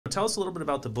Tell us a little bit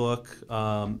about the book.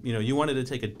 You know, you wanted to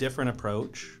take a different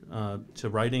approach to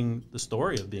writing the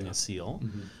story of being a SEAL. You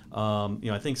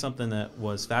know, I think something that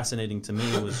was fascinating to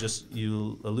me was just,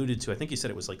 you alluded to, I think you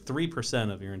said it was like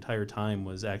 3% of your entire time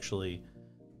was actually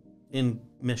in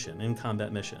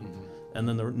combat mission. And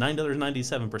then the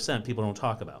 97% people don't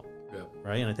talk about,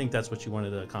 right? And I think that's what you wanted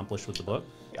to accomplish with the book.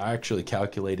 I actually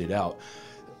calculated out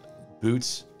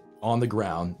boots on the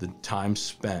ground, the time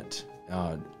spent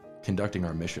conducting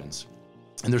our missions.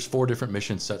 And there's 4 different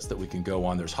mission sets that we can go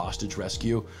on. There's hostage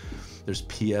rescue, there's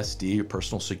PSD,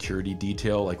 personal security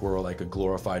detail, like we're like a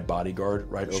glorified bodyguard,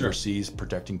 right, overseas,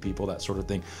 protecting people, that sort of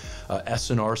thing.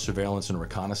 SNR, surveillance and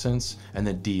reconnaissance, and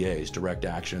then DAs, direct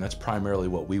action. That's primarily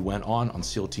what we went on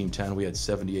SEAL Team 10. We had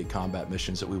 78 combat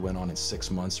missions that we went on in 6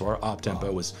 months, so our op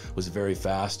tempo was very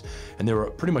fast. And they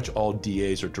were pretty much all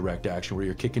DAs or direct action, where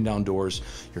you're kicking down doors,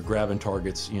 you're grabbing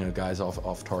targets, you know, guys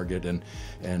off target, and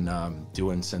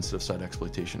doing sensitive site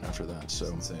exploitation after that. So.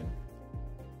 That's insane.